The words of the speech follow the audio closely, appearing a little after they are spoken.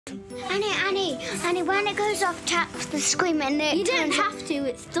Annie, when it goes off, tap the screen and it... You don't have to,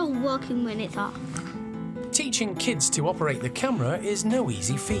 it's still working when it's off. Teaching kids to operate the camera is no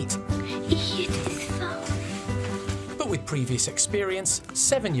easy feat. But with previous experience,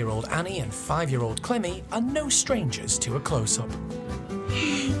 7-year-old Annie and 5-year-old Clemmy are no strangers to a close-up.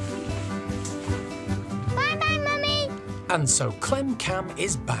 Bye-bye, Mummy! And so Clem Cam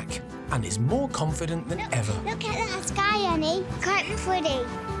is back and is more confident than ever. Look at that sky, Annie. Quite pretty.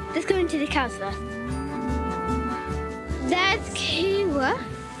 Let's go into the council. There's Kira.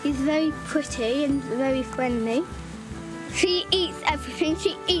 She's very pretty and very friendly. She eats everything.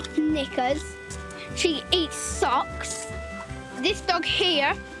 She eats knickers. She eats socks. This dog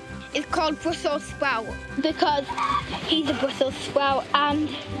here is called Brussels Sprout because he's a Brussels sprout and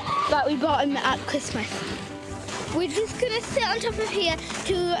that we bought him at Christmas. We're just going to sit on top of here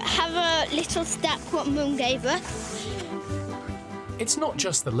to have a little step what Mum gave us. It's not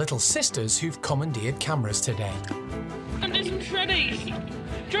just the little sisters who've commandeered cameras today. And do some shreddies.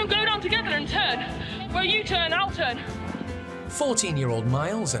 Do you want to go down together and turn? Where you turn, I'll turn. 14-year-old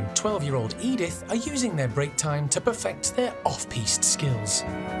Miles and 12-year-old Edith are using their break time to perfect their off-piste skills.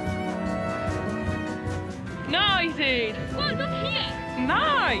 Nice, Ed. Well, look here.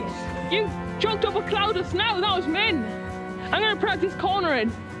 Nice. You chunked up a cloud of snow. That was min. I'm going to practice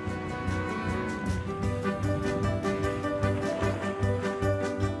cornering.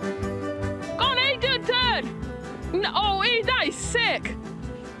 Go on, Ed, do a turn. No, oh, Ed, that is sick.